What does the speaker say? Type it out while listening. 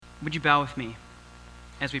Would you bow with me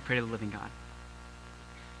as we pray to the living God?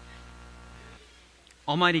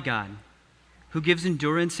 Almighty God, who gives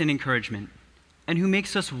endurance and encouragement, and who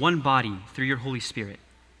makes us one body through your Holy Spirit,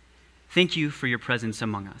 thank you for your presence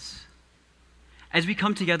among us. As we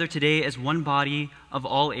come together today as one body of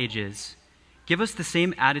all ages, give us the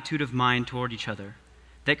same attitude of mind toward each other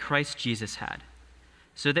that Christ Jesus had,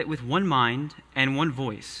 so that with one mind and one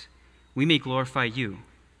voice we may glorify you,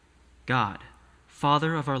 God,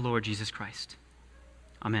 Father of our Lord Jesus Christ.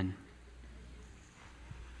 Amen.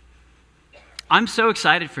 I'm so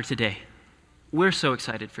excited for today. We're so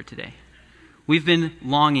excited for today. We've been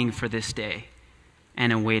longing for this day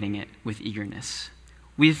and awaiting it with eagerness.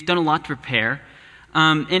 We've done a lot to prepare,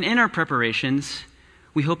 and in our preparations,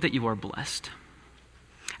 we hope that you are blessed.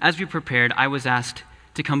 As we prepared, I was asked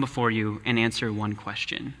to come before you and answer one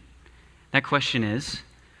question. That question is,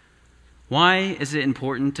 why is it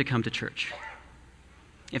important to come to church?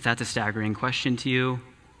 If that's a staggering question to you,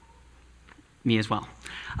 me as well.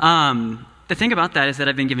 The thing about that is that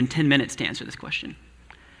I've been given 10 minutes to answer this question.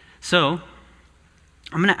 So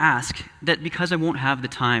I'm going to ask that because I won't have the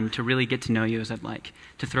time to really get to know you as I'd like,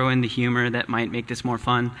 to throw in the humor that might make this more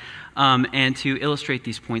fun, and to illustrate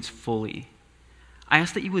these points fully, I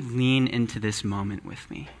ask that you would lean into this moment with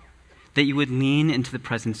me, that you would lean into the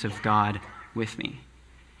presence of God with me,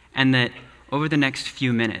 and that over the next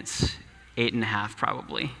few minutes, 8.5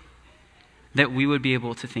 probably, that we would be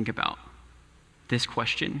able to think about this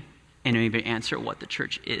question and maybe answer what the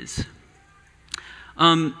church is.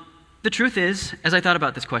 The truth is, as I thought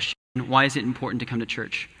about this question, why is it important to come to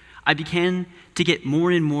church, I began to get more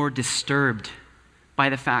and more disturbed by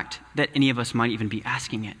the fact that any of us might even be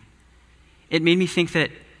asking it. It made me think that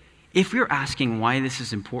if we're asking why this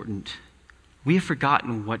is important, we have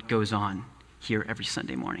forgotten what goes on here every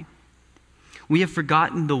Sunday morning. We have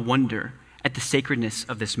forgotten the wonder at the sacredness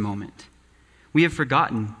of this moment. We have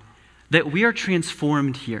forgotten that we are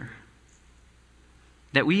transformed here,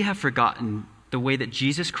 that we have forgotten the way that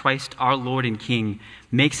Jesus Christ, our Lord and King,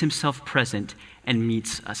 makes himself present and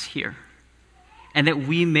meets us here, and that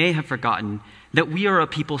we may have forgotten that we are a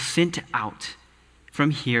people sent out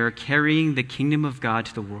from here carrying the kingdom of God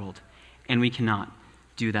to the world, and we cannot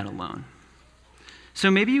do that alone. So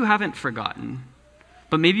maybe you haven't forgotten,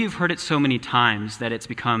 but maybe you've heard it so many times that it's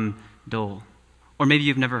become dull, or maybe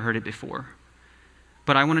you've never heard it before.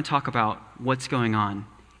 But I want to talk about what's going on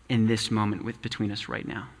in this moment between us right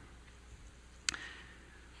now.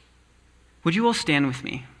 Would you all stand with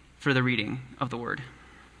me for the reading of the word?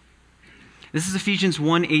 This is Ephesians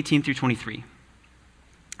 1:18 through 23.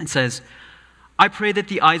 It says, I pray that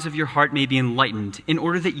the eyes of your heart may be enlightened, in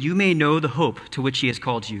order that you may know the hope to which he has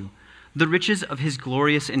called you, the riches of his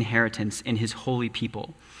glorious inheritance in his holy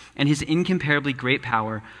people, and his incomparably great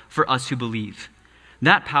power for us who believe.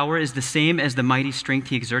 That power is the same as the mighty strength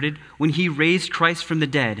he exerted when he raised Christ from the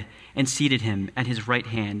dead and seated him at his right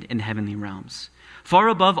hand in the heavenly realms, far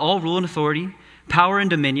above all rule and authority, power and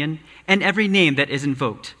dominion, and every name that is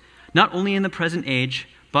invoked, not only in the present age,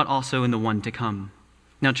 but also in the one to come.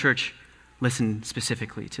 Now, church, listen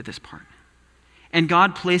specifically to this part. And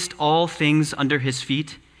God placed all things under his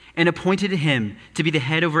feet and appointed him to be the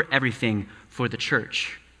head over everything for the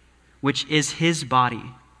church, which is his body,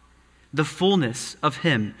 the fullness of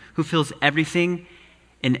him who fills everything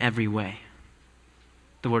in every way.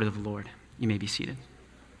 The word of the Lord. You may be seated.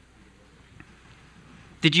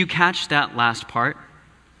 Did you catch that last part?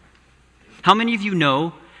 How many of you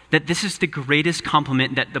know that this is the greatest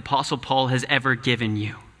compliment that the Apostle Paul has ever given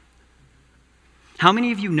you? How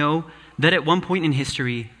many of you know that at one point in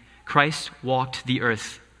history, Christ walked the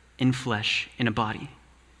earth in flesh, in a body,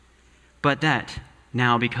 but that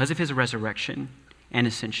now, because of his resurrection and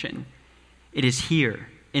ascension, it is here,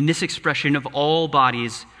 in this expression of all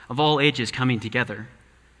bodies, of all ages coming together,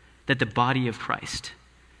 that the body of Christ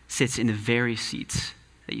sits in the very seats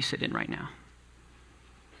that you sit in right now.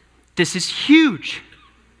 This is huge.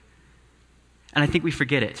 And I think we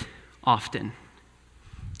forget it often.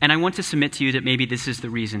 And I want to submit to you that maybe this is the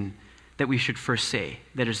reason that we should first say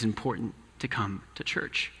that it is important to come to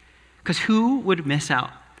church. Because who would miss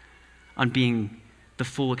out on being the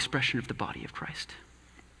full expression of the body of Christ?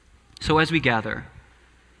 So as we gather,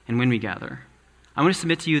 and when we gather, I want to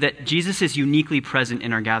submit to you that Jesus is uniquely present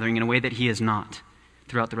in our gathering in a way that he is not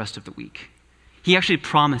throughout the rest of the week. He actually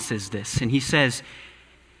promises this, and he says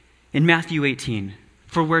in Matthew 18,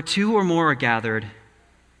 for where two or more are gathered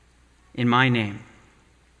in my name,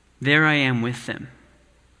 there I am with them.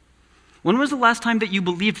 When was the last time that you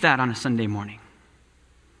believed that on a Sunday morning?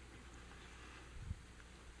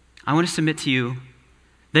 I want to submit to you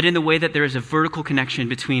That in the way that there is a vertical connection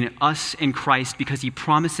between us and Christ because he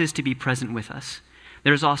promises to be present with us,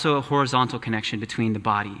 there is also a horizontal connection between the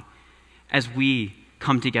body as we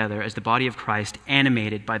come together as the body of Christ,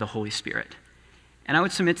 animated by the Holy Spirit. And I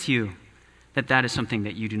would submit to you that that is something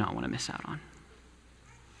that you do not want to miss out on.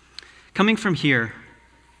 Coming from here,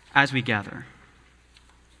 as we gather,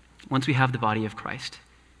 once we have the body of Christ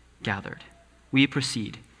gathered, we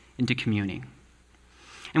proceed into communing.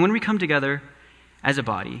 And when we come together as a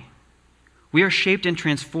body, we are shaped and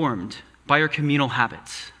transformed by our communal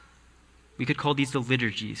habits. We could call these the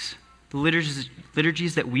liturgies. The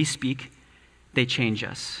liturgies that we speak, they change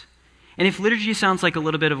us. And if liturgy sounds like a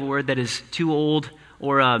little bit of a word that is too old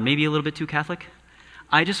or maybe a little bit too Catholic,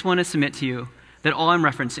 I just want to submit to you that all I'm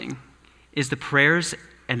referencing is the prayers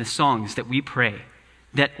and the songs that we pray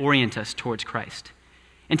that orient us towards Christ.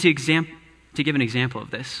 And to give an example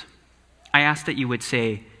of this, I ask that you would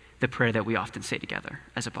say the prayer that we often say together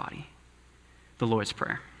as a body, the Lord's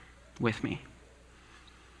Prayer, with me.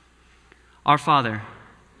 Our Father,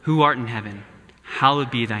 who art in heaven,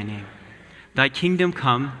 hallowed be thy name. Thy kingdom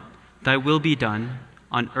come, thy will be done,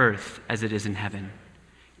 on earth as it is in heaven.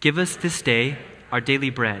 Give us this day our daily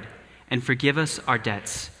bread, and forgive us our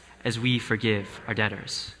debts as we forgive our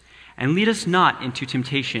debtors. And lead us not into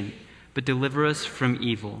temptation, but deliver us from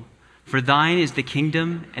evil. For thine is the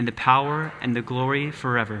kingdom and the power and the glory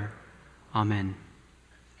forever. Amen.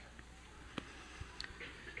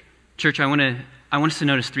 Church, I want us to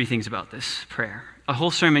notice three things about this prayer. A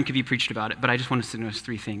whole sermon could be preached about it, but I just want us to notice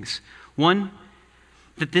three things. One,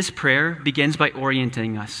 that this prayer begins by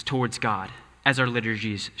orienting us towards God, as our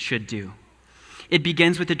liturgies should do. It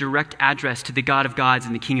begins with a direct address to the God of gods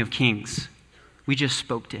and the King of kings. We just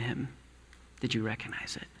spoke to him. Did you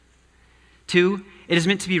recognize it? Two, it is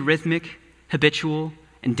meant to be rhythmic, habitual,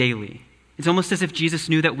 and daily. It's almost as if Jesus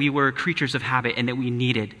knew that we were creatures of habit and that we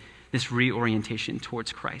needed this reorientation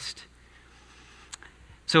towards Christ.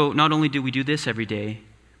 So not only do we do this every day,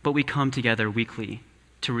 but we come together weekly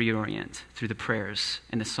to reorient through the prayers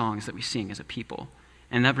and the songs that we sing as a people.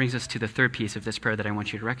 And that brings us to the third piece of this prayer that I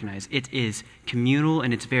want you to recognize. It is communal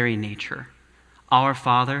in its very nature. Our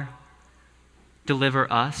Father,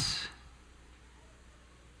 deliver us,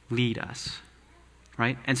 lead us,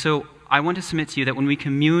 right? And so I want to submit to you that when we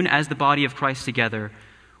commune as the body of Christ together,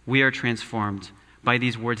 we are transformed by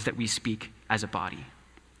these words that we speak as a body.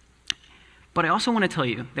 But I also want to tell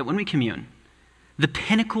you that when we commune, the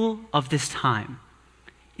pinnacle of this time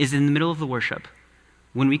is in the middle of the worship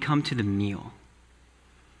when we come to the meal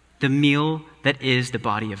that is the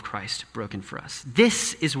body of Christ broken for us.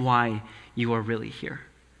 This is why you are really here.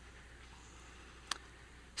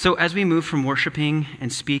 So as we move from worshiping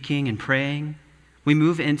and speaking and praying, we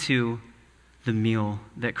move into the meal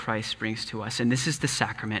that Christ brings to us. And this is the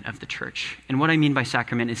sacrament of the church. And what I mean by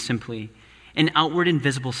sacrament is simply an outward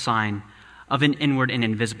invisible sign of an inward and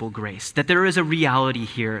invisible grace. That there is a reality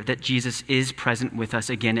here that Jesus is present with us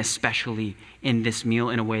again, especially in this meal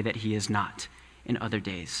in a way that he is not in other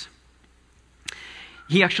days.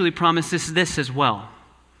 He actually promises this as well.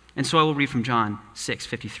 And so I will read from John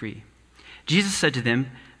 6:53. Jesus said to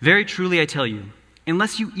them, "Very truly I tell you,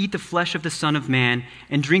 unless you eat the flesh of the Son of Man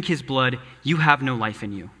and drink his blood, you have no life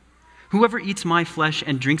in you. Whoever eats my flesh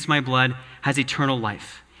and drinks my blood has eternal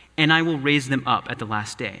life, and I will raise them up at the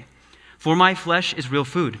last day. For my flesh is real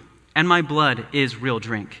food, and my blood is real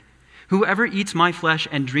drink. Whoever eats my flesh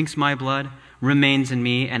and drinks my blood remains in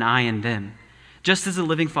me, and I in them. Just as the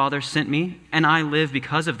living Father sent me, and I live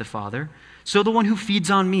because of the Father, so the one who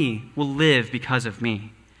feeds on me will live because of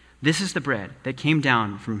me. This is the bread that came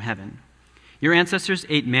down from heaven. Your ancestors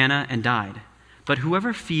ate manna and died, but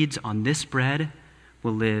whoever feeds on this bread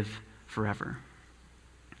will live forever."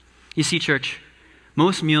 You see, church,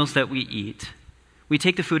 most meals that we eat, we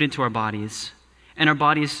take the food into our bodies, and our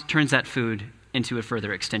bodies turns that food into a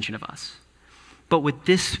further extension of us. But with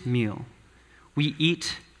this meal, we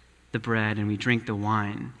eat the bread and we drink the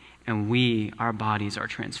wine, and our bodies are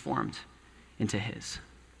transformed into his.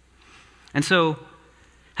 And so,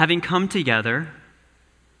 having come together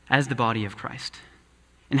as the body of Christ,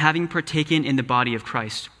 and having partaken in the body of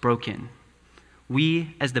Christ broken,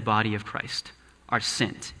 we as the body of Christ are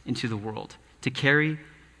sent into the world to carry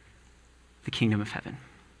the kingdom of heaven.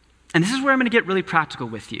 And this is where I'm going to get really practical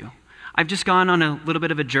with you. I've just gone on a little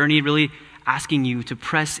bit of a journey, really asking you to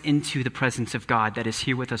press into the presence of God that is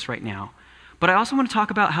here with us right now. But I also want to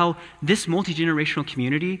talk about how this multi-generational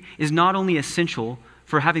community is not only essential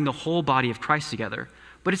for having the whole body of Christ together,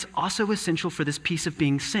 but it's also essential for this piece of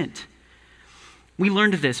being sent. We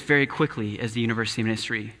learned this very quickly as the University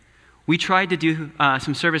Ministry. We tried to do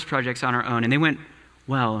some service projects on our own, and they went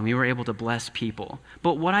well, and we were able to bless people.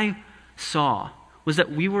 But what I saw was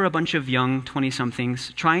that we were a bunch of young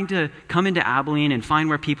 20-somethings trying to come into Abilene and find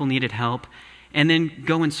where people needed help and then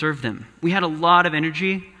go and serve them. We had a lot of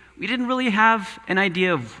energy. We didn't really have an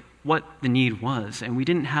idea of what the need was, and we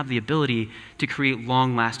didn't have the ability to create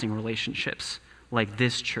long-lasting relationships like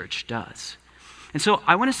this church does. And so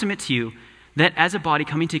I want to submit to you that as a body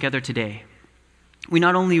coming together today, we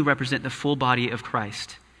not only represent the full body of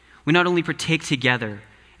Christ, we not only partake together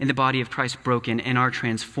in the body of Christ broken and are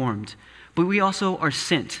transformed, but we also are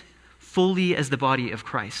sent fully as the body of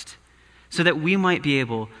Christ so that we might be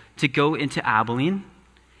able to go into Abilene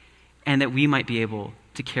and that we might be able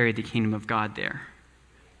to carry the kingdom of God there.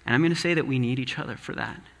 And I'm going to say that we need each other for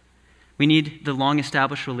that. We need the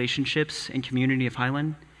long-established relationships and community of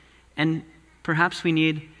Highland, and perhaps we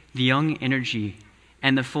need the young energy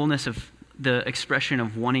and the fullness of the expression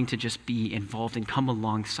of wanting to just be involved and come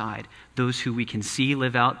alongside those who we can see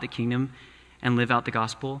live out the kingdom and live out the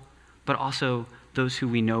gospel, but also those who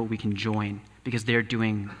we know we can join because they're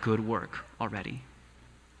doing good work already.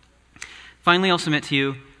 Finally, I'll submit to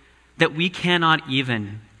you that we cannot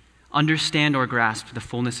even understand or grasp the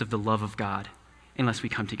fullness of the love of God unless we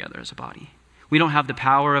come together as a body. We don't have the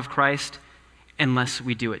power of Christ unless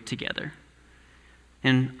we do it together.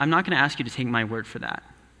 And I'm not going to ask you to take my word for that.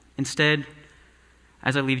 Instead,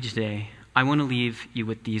 as I leave you today, I want to leave you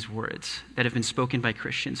with these words that have been spoken by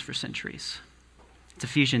Christians for centuries. It's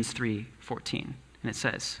Ephesians 3:14, and it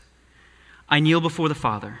says, "I kneel before the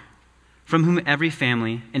Father, from whom every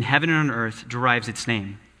family in heaven and on earth derives its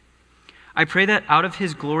name. I pray that out of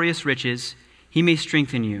his glorious riches he may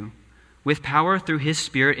strengthen you with power through his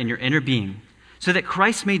Spirit in your inner being, so that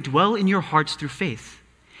Christ may dwell in your hearts through faith.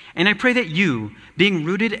 And I pray that you, being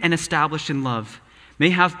rooted and established in love,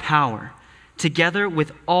 may have power, together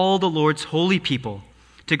with all the Lord's holy people,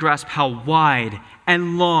 to grasp how wide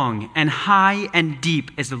and long and high and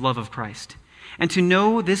deep is the love of Christ, and to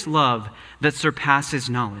know this love that surpasses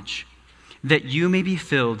knowledge, that you may be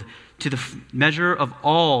filled to the measure of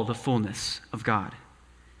all the fullness of God.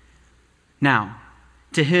 Now,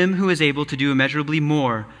 to him who is able to do immeasurably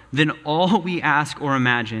more than all we ask or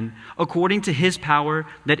imagine, according to his power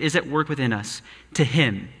that is at work within us, to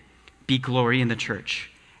him be glory in the church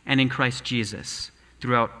and in Christ Jesus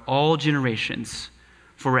throughout all generations,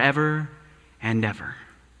 forever and ever.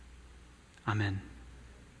 Amen."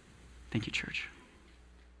 Thank you, church.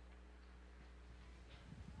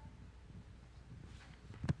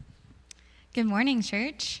 Good morning,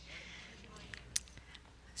 church.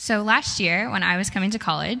 So last year, when I was coming to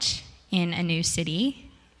college in a new city,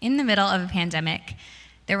 in the middle of a pandemic,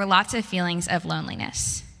 there were lots of feelings of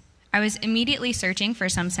loneliness. I was immediately searching for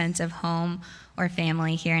some sense of home or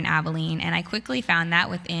family here in Abilene, and I quickly found that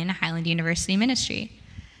within Highland University Ministry.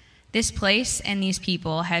 This place and these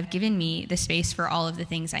people have given me the space for all of the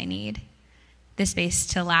things I need. The space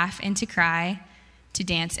to laugh and to cry, to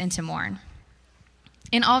dance and to mourn.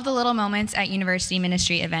 In all of the little moments at university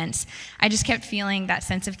ministry events, I just kept feeling that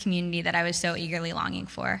sense of community that I was so eagerly longing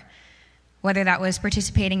for. Whether that was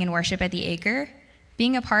participating in worship at the Acre,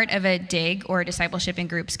 being a part of a DIG or discipleship in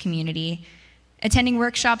groups community, attending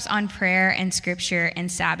workshops on prayer and scripture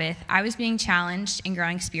and Sabbath, I was being challenged and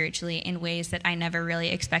growing spiritually in ways that I never really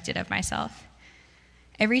expected of myself.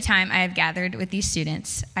 Every time I have gathered with these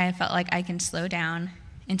students, I have felt like I can slow down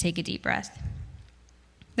and take a deep breath.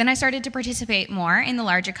 Then I started to participate more in the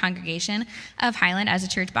larger congregation of Highland as a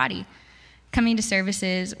church body, coming to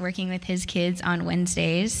services, working with his kids on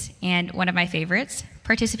Wednesdays, and one of my favorites,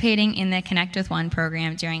 participating in the Connect with One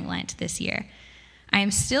program during Lent this year. I am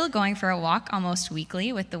still going for a walk almost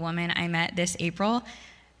weekly with the woman I met this April.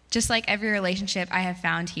 Just like every relationship I have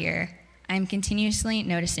found here, I am continuously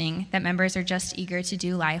noticing that members are just eager to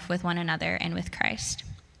do life with one another and with Christ.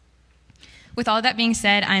 With all that being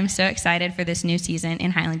said, I am so excited for this new season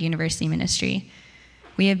in Highland University Ministry.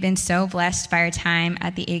 We have been so blessed by our time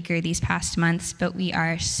at the Acre these past months, but we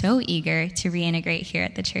are so eager to reintegrate here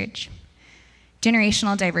at the church.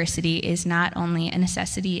 Generational diversity is not only a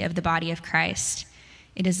necessity of the body of Christ,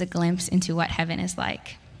 it is a glimpse into what heaven is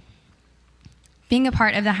like. Being a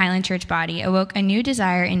part of the Highland Church body awoke a new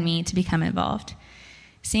desire in me to become involved.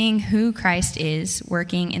 Seeing who Christ is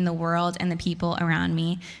working in the world and the people around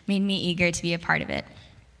me made me eager to be a part of it.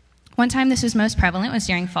 One time this was most prevalent was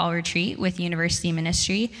during fall retreat with university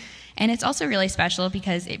ministry, and it's also really special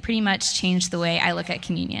because it pretty much changed the way I look at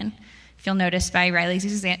communion. If you'll notice by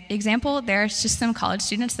Riley's example, there's just some college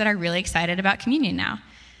students that are really excited about communion now.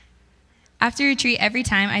 After retreat, every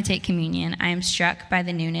time I take communion, I am struck by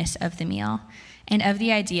the newness of the meal and of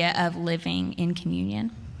the idea of living in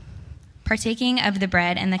communion. Partaking of the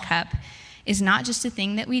bread and the cup is not just a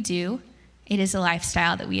thing that we do, it is a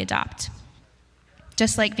lifestyle that we adopt.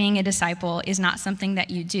 Just like being a disciple is not something that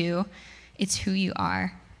you do, it's who you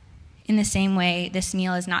are. In the same way, this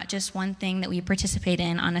meal is not just one thing that we participate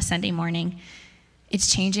in on a Sunday morning,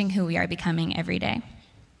 it's changing who we are becoming every day.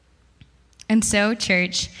 And so,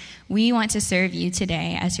 church, we want to serve you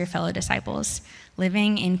today as your fellow disciples,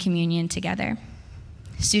 living in communion together.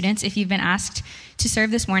 Students, if you've been asked to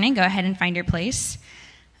serve this morning, go ahead and find your place.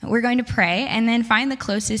 We're going to pray and then find the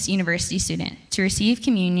closest university student to receive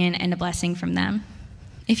communion and a blessing from them.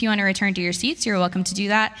 If you want to return to your seats, you're welcome to do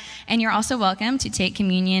that. And you're also welcome to take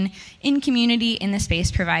communion in community in the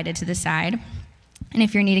space provided to the side. And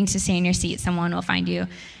if you're needing to stay in your seat, someone will find you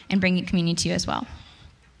and bring communion to you as well.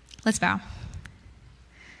 Let's bow.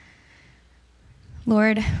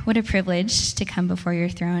 Lord, what a privilege to come before your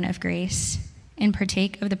throne of grace and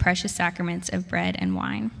partake of the precious sacraments of bread and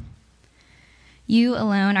wine. You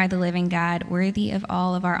alone are the living God, worthy of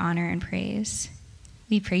all of our honor and praise.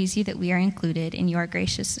 We praise you that we are included in your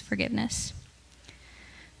gracious forgiveness.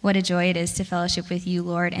 What a joy it is to fellowship with you,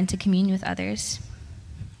 Lord, and to commune with others.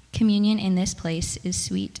 Communion in this place is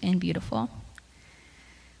sweet and beautiful.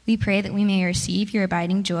 We pray that we may receive your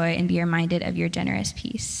abiding joy and be reminded of your generous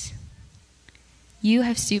peace. You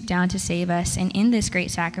have stooped down to save us, and in this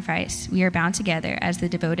great sacrifice, we are bound together as the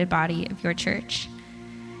devoted body of your church.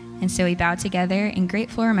 And so we bow together in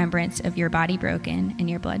grateful remembrance of your body broken and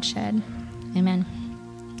your blood shed. Amen.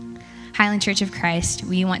 Highland Church of Christ,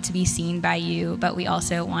 we want to be seen by you, but we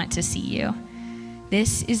also want to see you.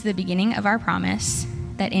 This is the beginning of our promise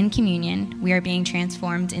that in communion, we are being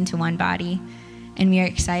transformed into one body, and we are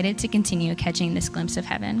excited to continue catching this glimpse of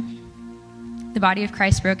heaven. The body of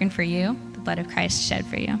Christ broken for you, the blood of Christ shed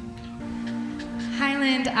for you.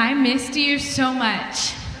 Highland, I missed you so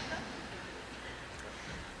much.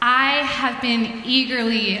 I have been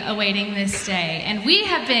eagerly awaiting this day, and we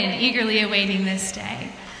have been eagerly awaiting this day.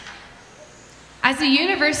 As the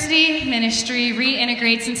university ministry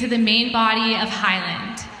reintegrates into the main body of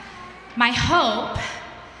Highland, my hope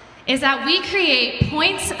is that we create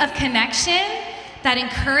points of connection that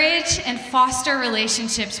encourage and foster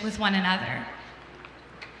relationships with one another.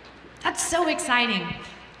 That's so exciting.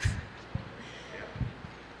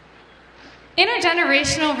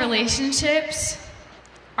 Intergenerational relationships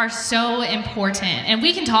are so important, and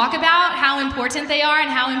we can talk about how important they are and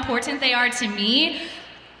how important they are to me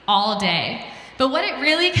all day. But what it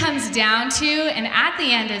really comes down to, and at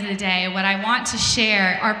the end of the day, what I want to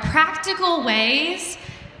share are practical ways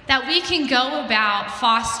that we can go about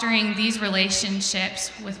fostering these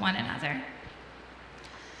relationships with one another.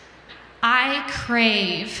 I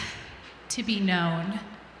crave to be known,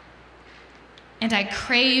 and I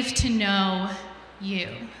crave to know you.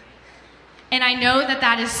 And I know that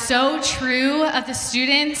that is so true of the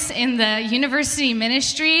students in the university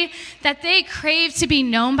ministry, that they crave to be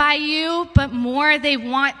known by you, but more they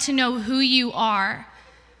want to know who you are.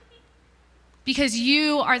 Because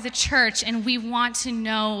you are the church, and we want to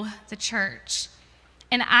know the church.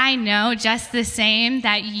 And I know just the same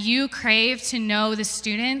that you crave to know the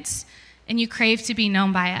students, and you crave to be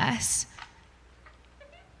known by us.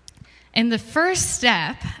 And the first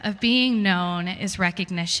step of being known is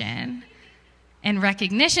recognition. And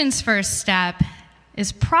recognition's first step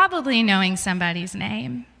is probably knowing somebody's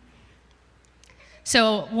name.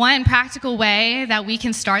 So one practical way that we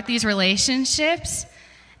can start these relationships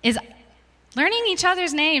is learning each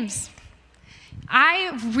other's names.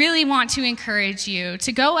 I really want to encourage you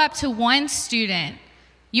to go up to one student.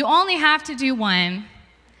 You only have to do one,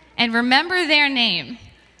 and remember their name.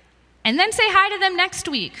 And then say hi to them next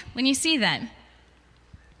week when you see them.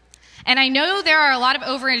 And I know there are a lot of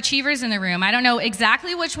overachievers in the room. I don't know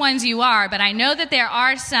exactly which ones you are, but I know that there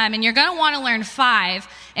are some, and you're going to want to learn 5.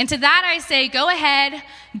 And to that I say, go ahead,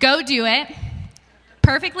 go do it.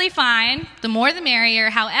 Perfectly fine. The more the merrier.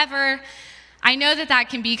 However, I know that that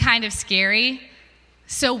can be kind of scary.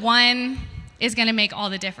 So one is going to make all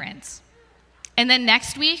the difference. And then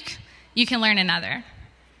next week, you can learn another.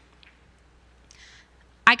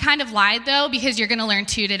 I kind of lied, though, because you're going to learn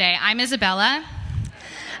 2 today. I'm Isabella,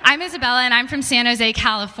 and I'm from San Jose,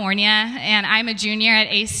 California, and I'm a junior at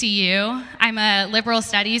ACU. I'm a liberal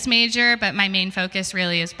studies major, but my main focus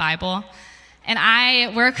really is Bible. And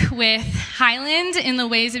I work with Highland in the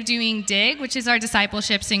Ways of Doing DIG, which is our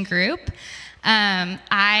discipleships in group.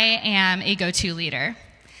 I am a go-to leader,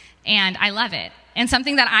 and I love it. And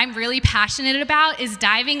something that I'm really passionate about is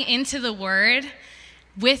diving into the Word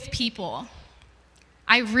with people.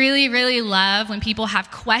 I really, really love when people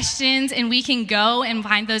have questions and we can go and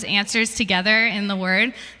find those answers together in the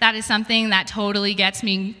Word. That is something that totally gets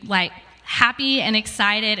me, happy and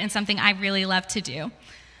excited and something I really love to do.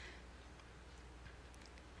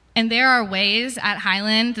 And there are ways at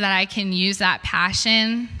Highland that I can use that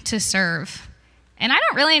passion to serve. And I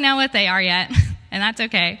don't really know what they are yet, and that's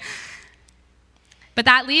okay. But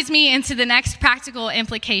that leads me into the next practical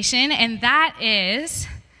implication, and that is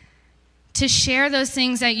to share those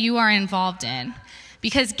things that you are involved in.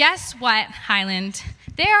 Because guess what, Highland?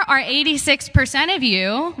 There are 86% of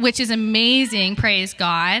you, which is amazing, praise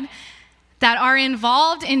God, that are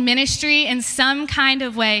involved in ministry in some kind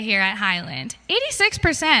of way here at Highland.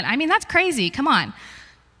 86%. I mean, that's crazy. Come on.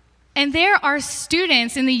 And there are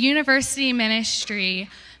students in the university ministry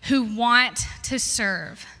who want to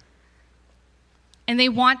serve. And they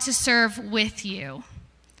want to serve with you.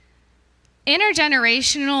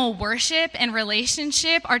 Intergenerational worship and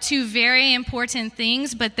relationship are two very important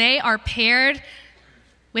things, but they are paired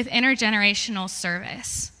with intergenerational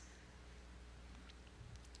service.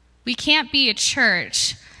 We can't be a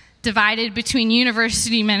church divided between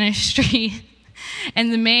university ministry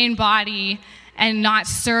and the main body and not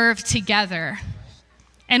serve together.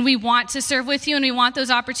 And we want to serve with you and we want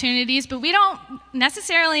those opportunities, but we don't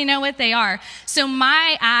necessarily know what they are. So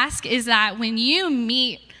my ask is that when you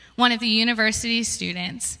meet one of the university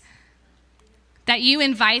students, that you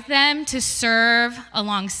invite them to serve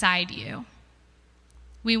alongside you.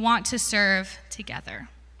 We want to serve together.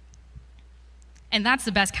 And that's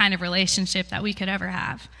the best kind of relationship that we could ever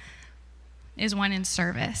have, is one in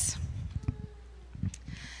service.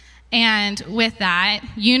 And with that,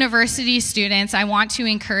 university students, I want to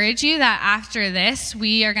encourage you that after this,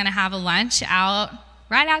 we are going to have a lunch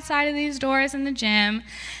right outside of these doors in the gym,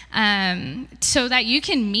 so that you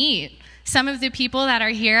can meet some of the people that are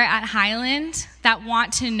here at Highland that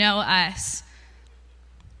want to know us.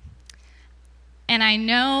 And I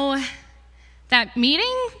know that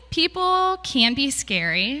meeting people can be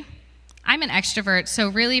scary. I'm an extrovert, so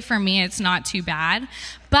really for me it's not too bad.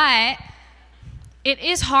 But it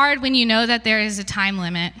is hard when you know that there is a time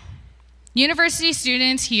limit. University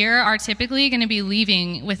students here are typically going to be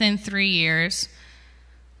leaving within 3 years.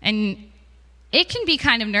 And it can be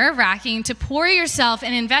kind of nerve-wracking to pour yourself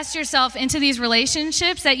and invest yourself into these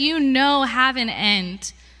relationships that you know have an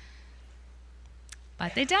end.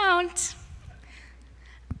 But they don't.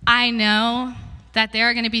 I know that there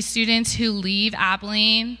are going to be students who leave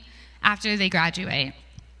Abilene after they graduate.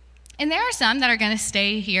 And there are some that are going to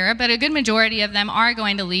stay here, but a good majority of them are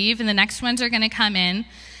going to leave, and the next ones are going to come in.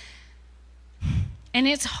 And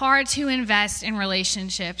it's hard to invest in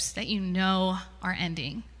relationships that you know are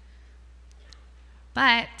ending.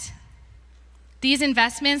 But these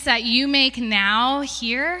investments that you make now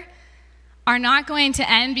here are not going to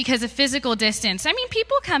end because of physical distance. I mean,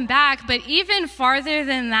 people come back, but even farther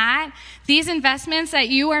than that, these investments that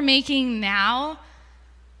you are making now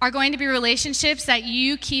are going to be relationships that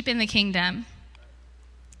you keep in the kingdom.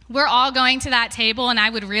 We're all going to that table, and I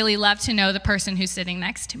would really love to know the person who's sitting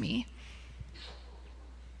next to me.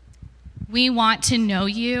 We want to know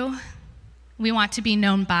you. We want to be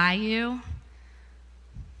known by you.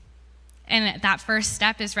 And that first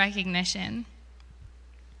step is recognition.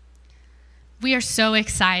 We are so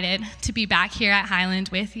excited to be back here at Highland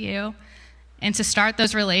with you and to start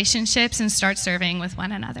those relationships and start serving with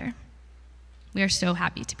one another. We are so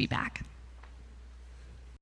happy to be back.